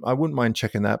 I wouldn't mind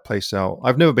checking that place out.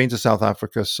 I've never been to South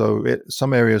Africa, so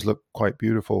some areas look quite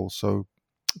beautiful. So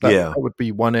Yeah. that would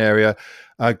be one area.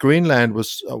 Greenland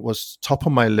was top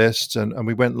of my list, and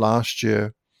we went last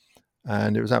year,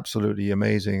 and it was absolutely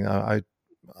amazing.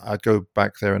 I'd go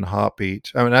back there in a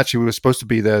heartbeat. I mean, actually, we were supposed to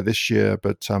be there this year,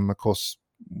 but of course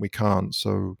we can't.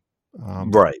 So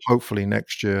Right. hopefully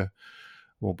next year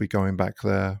we'll be going back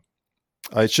there.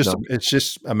 No. It's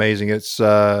just amazing. It's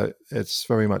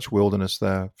very much wilderness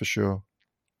there for sure.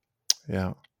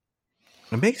 Yeah.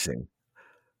 Amazing.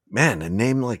 Man, a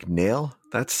name like Nail,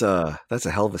 that's a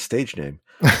hell of a stage name.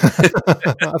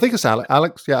 I think it's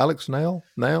Alex. Yeah, Alex Nally,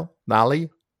 Nail.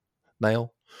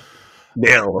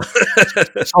 Nail.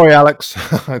 Sorry, Alex.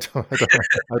 I don't know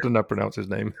how to pronounce his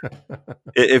name.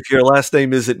 If your last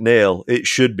name isn't Nail, it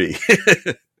should be.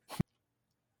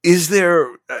 Is there,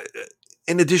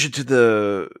 in addition to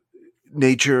the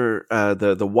nature,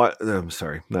 the what? I'm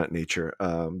sorry, not nature.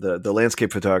 The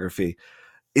landscape photography.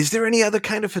 Is there any other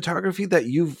kind of photography that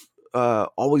you've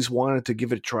always wanted to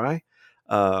give it a try?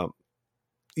 Uh,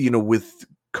 with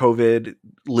COVID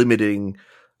limiting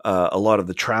a lot of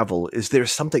the travel, is there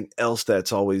something else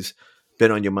that's always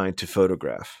been on your mind to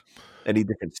photograph? Any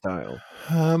different style?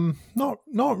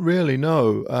 Not really.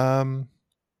 No.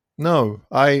 No.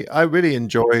 I really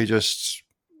enjoy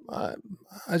I,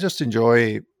 I just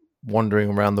enjoy wandering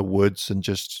around the woods and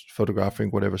just photographing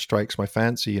whatever strikes my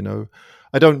fancy.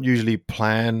 I don't usually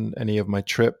plan any of my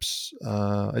trips.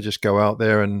 I just go out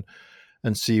there and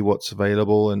see what's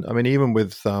available. And I mean, even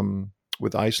with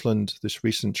Iceland, this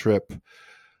recent trip,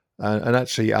 and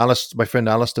actually, my friend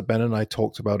Alistair Ben and I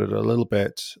talked about it a little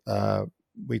bit.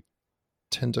 We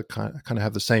tend to kind of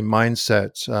have the same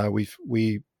mindset.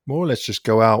 We more or less just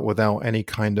go out without any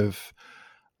kind of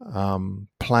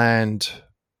planned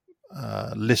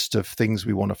list of things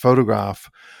we want to photograph,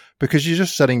 because you're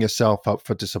just setting yourself up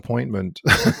for disappointment.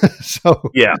 So,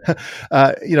 Yeah.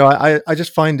 I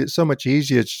just find it so much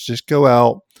easier to just go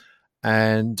out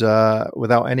and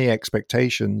without any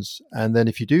expectations. And then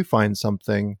if you do find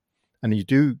something and you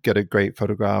do get a great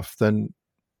photograph, then,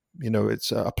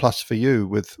 it's a plus for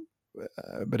you.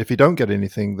 But if you don't get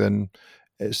anything, then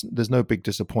there's no big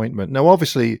disappointment. Now,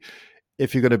 obviously,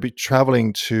 if you're going to be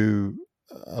traveling to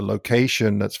a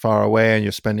location that's far away and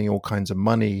you're spending all kinds of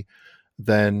money,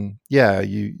 then yeah,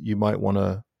 you might want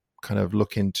to kind of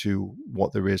look into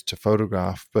what there is to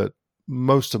photograph. But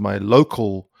most of my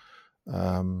local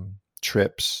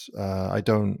trips, I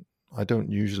don't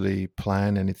usually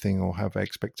plan anything or have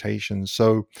expectations.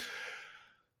 So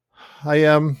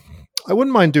I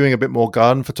wouldn't mind doing a bit more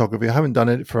garden photography. I haven't done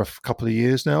it for a couple of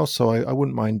years now, so I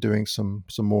wouldn't mind doing some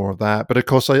more of that. But of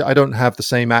course, I don't have the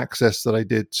same access that I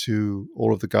did to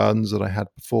all of the gardens that I had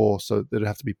before, so they'd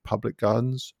have to be public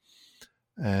gardens,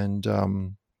 and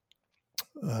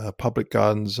public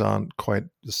gardens aren't quite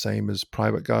the same as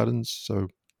private gardens. So,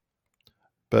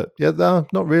 but yeah, no,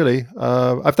 not really.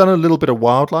 I've done a little bit of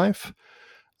wildlife.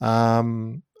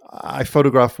 I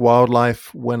photograph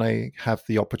wildlife when I have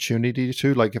the opportunity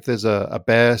to. Like if there's a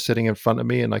bear sitting in front of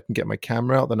me and I can get my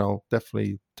camera out, then I'll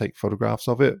definitely take photographs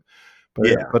of it.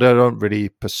 Yeah. But I don't really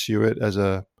pursue it as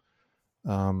like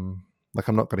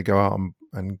I'm not going to go out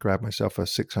and grab myself a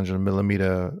 600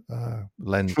 millimeter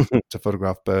lens to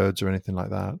photograph birds or anything like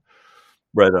that.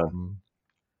 Right on.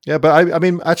 Yeah, but I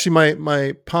mean, actually,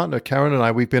 my partner Karen and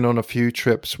I, we've been on a few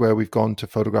trips where we've gone to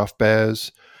photograph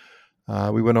bears.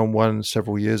 We went on one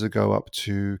several years ago up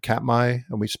to Katmai,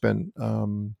 and we spent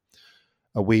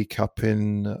a week up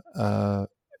in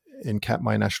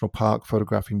Katmai National Park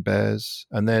photographing bears.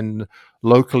 And then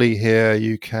locally here,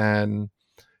 you can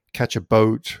catch a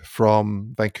boat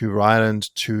from Vancouver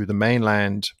Island to the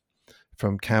mainland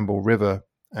from Campbell River.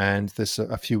 And there's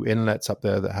a few inlets up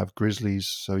there that have grizzlies,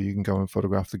 so you can go and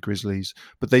photograph the grizzlies.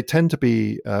 But they tend to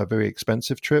be very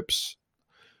expensive trips.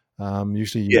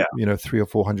 Usually, Yeah.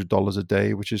 $300 or $400 a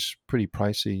day, which is pretty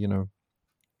pricey,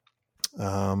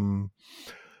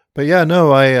 But yeah,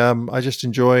 no, I just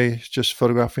enjoy just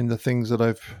photographing the things that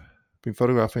I've been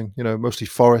photographing. Mostly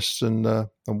forests and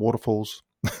waterfalls.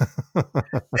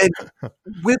 And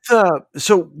with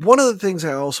so one of the things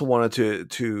I also wanted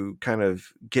to kind of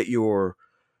get your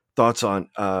thoughts on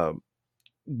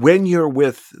when you're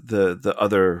with the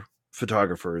other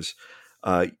photographers,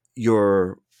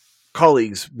 your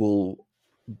colleagues will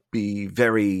be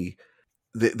very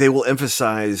they will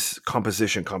emphasize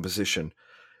composition.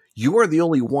 You are the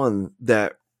only one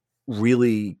that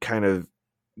really kind of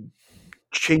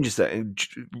changes that and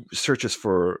searches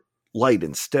for light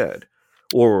instead,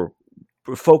 or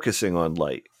focusing on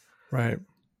light. Right.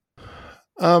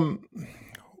 Well,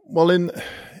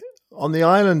 on the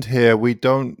island here, we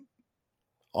don't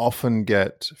often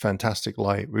get fantastic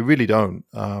light. We really don't.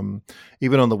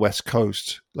 Even on the West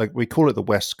Coast, like we call it the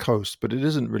West Coast, but it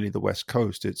isn't really the West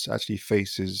Coast. It's actually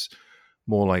faces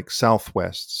more like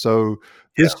Southwest. So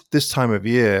this time of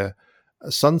year,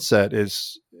 a sunset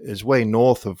is way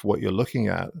north of what you're looking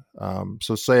at.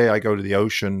 So say I go to the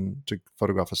ocean to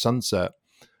photograph a sunset,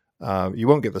 you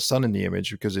won't get the sun in the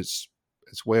image because it's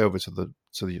way over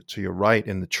to your right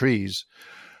in the trees.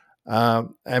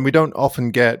 And we don't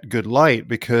often get good light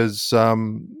because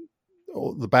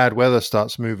the bad weather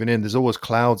starts moving in. There's always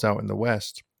clouds out in the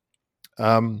west.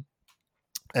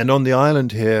 And on the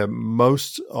island here,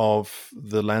 most of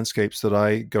the landscapes that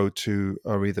I go to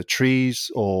are either trees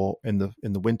or in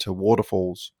the winter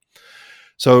waterfalls.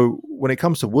 So when it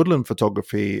comes to woodland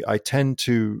photography, I tend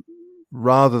to,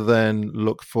 rather than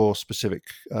look for specific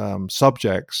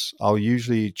subjects, I'll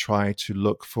usually try to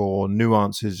look for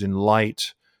nuances in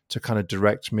light to kind of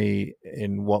direct me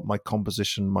in what my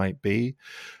composition might be.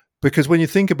 Because when you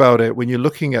think about it, when you're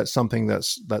looking at something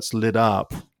that's lit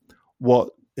up, what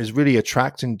is really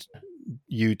attracting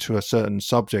you to a certain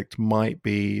subject might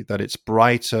be that it's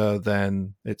brighter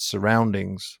than its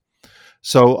surroundings.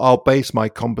 So I'll base my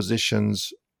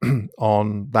compositions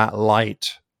on that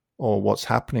light or what's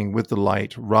happening with the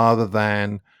light rather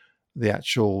than the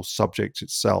actual subject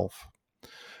itself.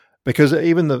 Because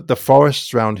even the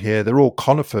forests around here, they're all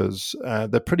conifers.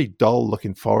 They're pretty dull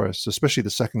looking forests, especially the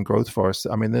second growth forests.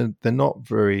 I mean, they're not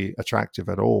very attractive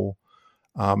at all.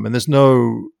 And there's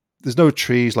no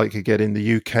trees like you get in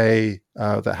the UK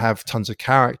that have tons of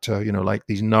character, like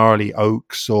these gnarly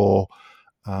oaks or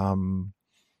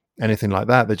anything like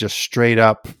that. They're just straight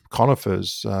up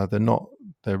conifers.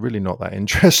 They're really not that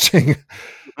interesting.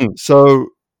 So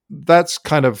that's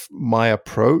kind of my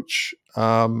approach.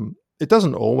 It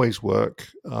doesn't always work.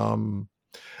 And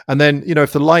then,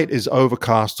 if the light is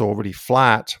overcast or already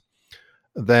flat,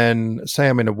 then say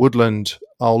I'm in a woodland,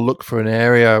 I'll look for an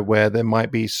area where there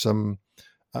might be some,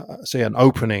 say an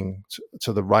opening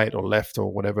to the right or left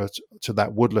or whatever to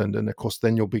that woodland. And of course,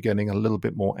 then you'll be getting a little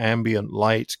bit more ambient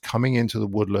light coming into the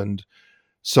woodland.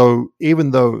 So even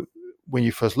though when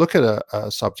you first look at a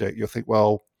subject, you'll think,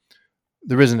 well,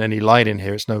 there isn't any light in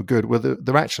here, it's no good. Well,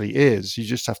 there actually is. You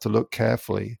just have to look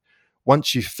carefully.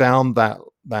 Once you've found that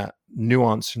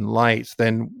nuance in light,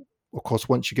 then of course,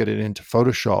 once you get it into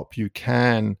Photoshop, you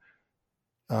can,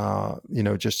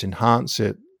 just enhance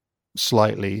it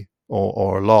slightly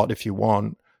or a lot if you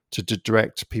want to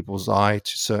direct people's eye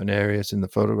to certain areas in the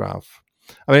photograph.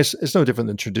 I mean, it's no different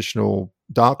than traditional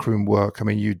darkroom work. I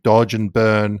mean, you dodge and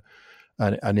burn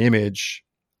an image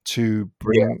to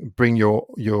bring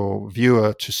your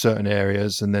viewer to certain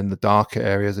areas, and then the darker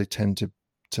areas they tend to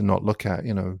not look at,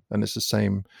 and it's the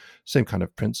same kind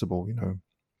of principle,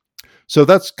 So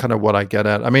that's kind of what I get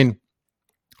at. I mean,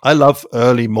 I love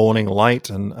early morning light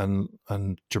and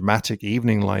dramatic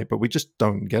evening light, but we just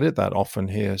don't get it that often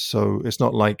here. So it's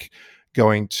not like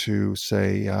going to,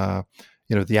 say,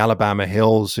 the Alabama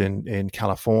hills in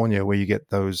California, where you get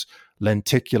those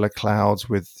lenticular clouds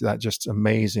with that just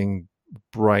amazing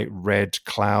bright red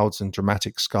clouds and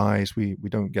dramatic skies. We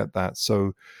don't get that.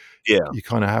 So you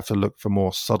kind of have to look for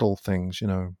more subtle things,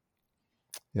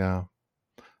 Yeah.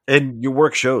 And your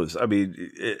work shows. I mean,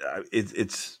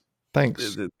 it's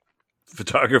thanks. The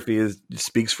photography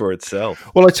speaks for itself.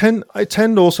 Well, I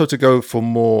tend also to go for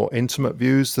more intimate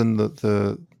views than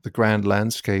the grand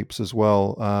landscapes as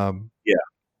well.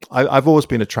 I've always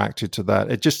been attracted to that.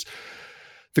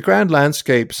 The grand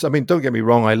landscapes, I mean, don't get me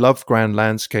wrong, I love grand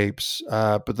landscapes,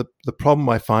 but the problem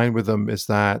I find with them is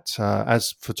that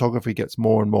as photography gets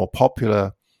more and more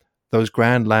popular, those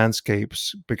grand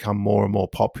landscapes become more and more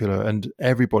popular, and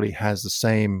everybody has the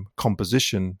same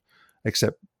composition,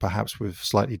 except perhaps with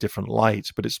slightly different light,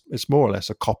 but it's more or less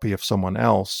a copy of someone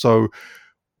else. So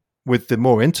with the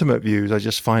more intimate views, I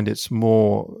just find it's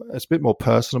a bit more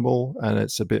personable, and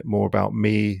it's a bit more about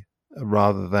me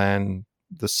rather than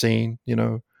the scene,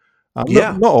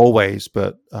 not always,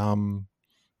 but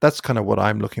that's kind of what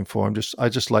I'm looking for. I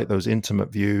just like those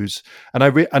intimate views, and I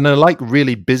like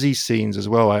really busy scenes as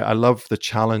well. I love the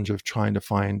challenge of trying to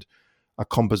find a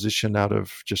composition out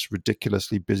of just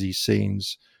ridiculously busy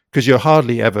scenes, because you're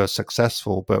hardly ever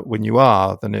successful, but when you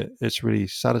are, then it's really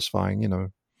satisfying, you know.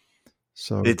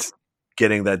 So It's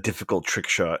getting that difficult trick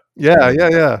shot.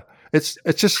 yeah. It's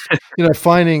just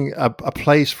finding a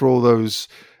place for all those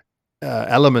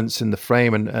elements in the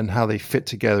frame and how they fit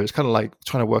together. It's kind of like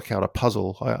trying to work out a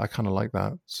puzzle. I kind of like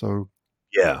that. So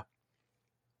Yeah,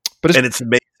 but and it's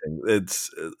amazing.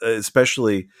 It's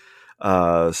especially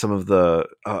some of the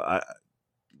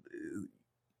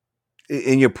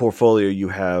in your portfolio. You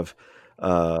have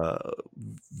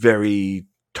very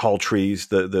tall trees,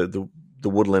 the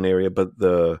woodland area, but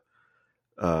the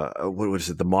what was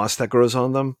it? The moss that grows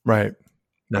on them. right.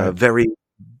 Very,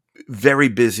 very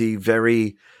busy.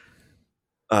 Very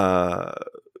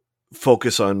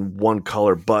focus on one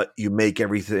color, but you make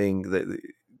everything that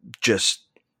just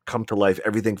come to life.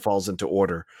 Everything falls into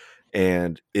order,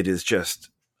 and it is just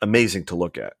amazing to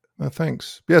look at.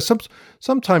 Thanks. Yeah,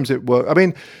 sometimes it works. I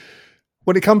mean,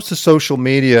 when it comes to social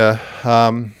media,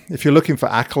 if you're looking for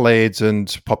accolades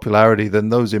and popularity, then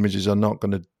those images are not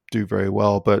going to do very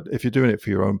well. But if you're doing it for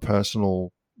your own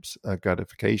personal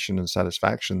gratification and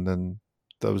satisfaction, then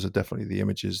those are definitely the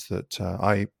images that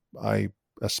I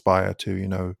aspire to. You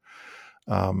know,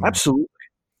 Absolutely.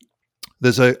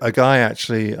 there's a guy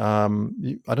actually. I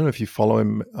don't know if you follow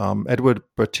him, Edward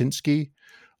Bertinsky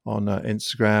on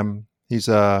Instagram. He's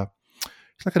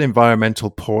like an environmental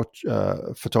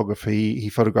photography. He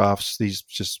photographs these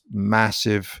just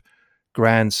massive,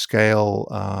 grand scale,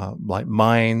 like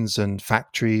mines and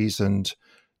factories and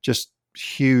just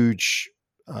huge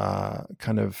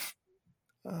kind of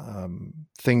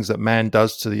things that man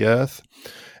does to the earth.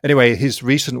 Anyway, his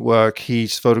recent work,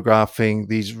 he's photographing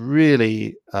these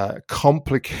really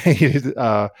complicated,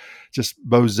 just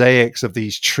mosaics of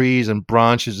these trees and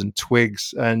branches and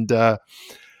twigs. And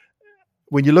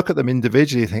when you look at them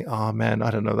individually, you think, oh man,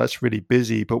 I don't know, that's really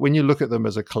busy. But when you look at them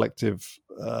as a collective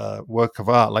work of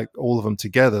art, like all of them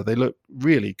together, they look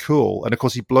really cool. And of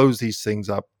course, he blows these things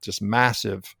up just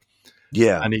massive.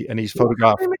 Yeah. And he's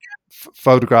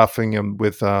photographing them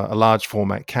with a large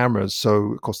format cameras.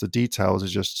 So, of course, the details are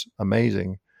just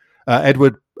amazing.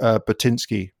 Edward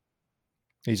Bertinsky,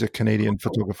 he's a Canadian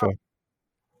photographer.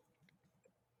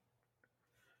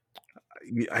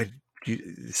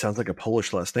 It sounds like a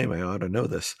Polish last name. I ought to know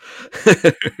this.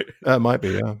 It might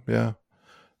be, yeah.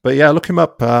 But yeah, look him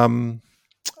up. I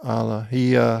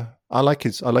like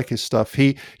his stuff.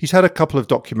 He's had a couple of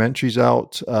documentaries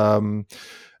out.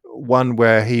 One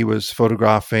where he was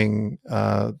photographing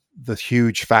the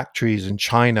huge factories in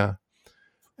China.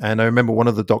 And I remember one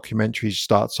of the documentaries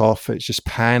starts off, it's just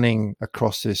panning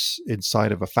across this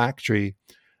inside of a factory,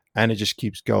 and it just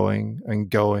keeps going and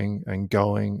going and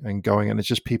going and going. And it's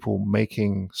just people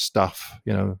making stuff,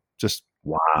 just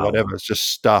whatever. It's just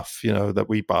stuff, that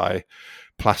we buy,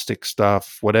 plastic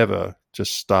stuff, whatever,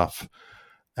 just stuff.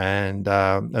 And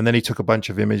then he took a bunch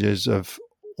of images of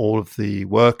all of the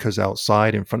workers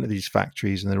outside in front of these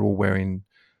factories, and they're all wearing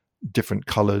different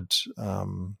colored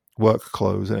work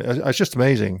clothes. And it's just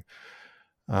amazing.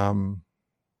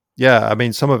 Yeah, I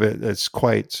mean, some of it is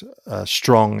quite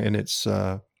strong in its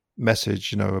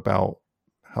message, about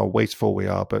how wasteful we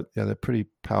are, but yeah, they're pretty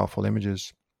powerful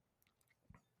images.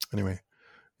 Anyway,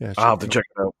 yeah, I'll have to check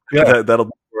it out. Yeah, that'll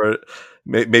be for it.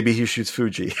 Maybe he shoots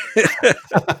Fuji.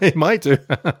 He might do.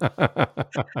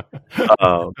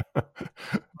 Well,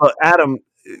 Adam,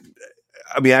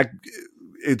 I mean,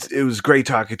 it was great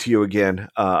talking to you again.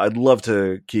 I'd love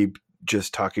to keep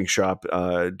just talking shop,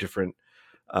 different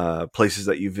places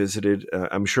that you visited.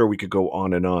 I'm sure we could go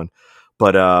on and on,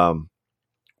 but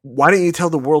why don't you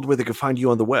tell the world where they can find you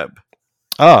on the web?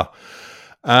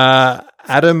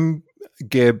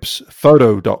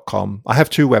 AdamGibbsPhoto.com. I have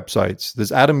two websites.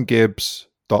 There's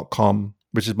AdamGibbs.com,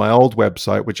 which is my old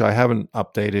website, which I haven't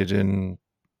updated in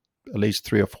at least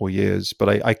 3 or 4 years,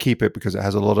 but I keep it because it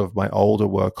has a lot of my older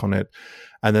work on it.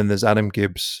 And then there's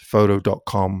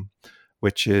AdamGibbsPhoto.com,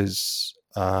 which is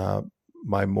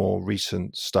my more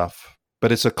recent stuff.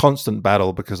 But it's a constant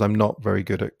battle because I'm not very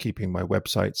good at keeping my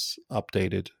websites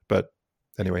updated. But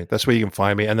anyway, that's where you can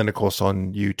find me. And then, of course,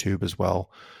 on YouTube as well,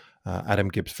 Adam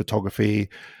Gibbs Photography,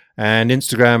 and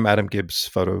Instagram, Adam Gibbs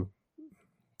Photo.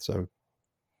 So,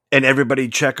 and everybody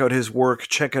check out his work.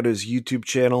 Check out his YouTube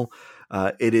channel.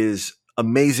 It is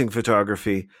amazing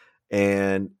photography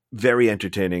and very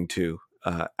entertaining too.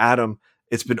 Adam,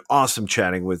 it's been awesome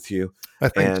chatting with you.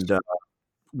 And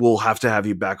we'll have to have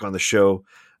you back on the show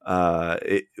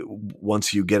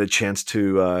once you get a chance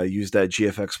to use that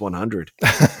GFX 100.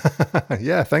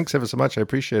 Yeah, thanks ever so much. I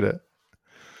appreciate it.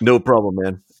 No problem,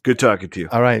 man. Good talking to you.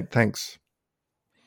 All right, thanks.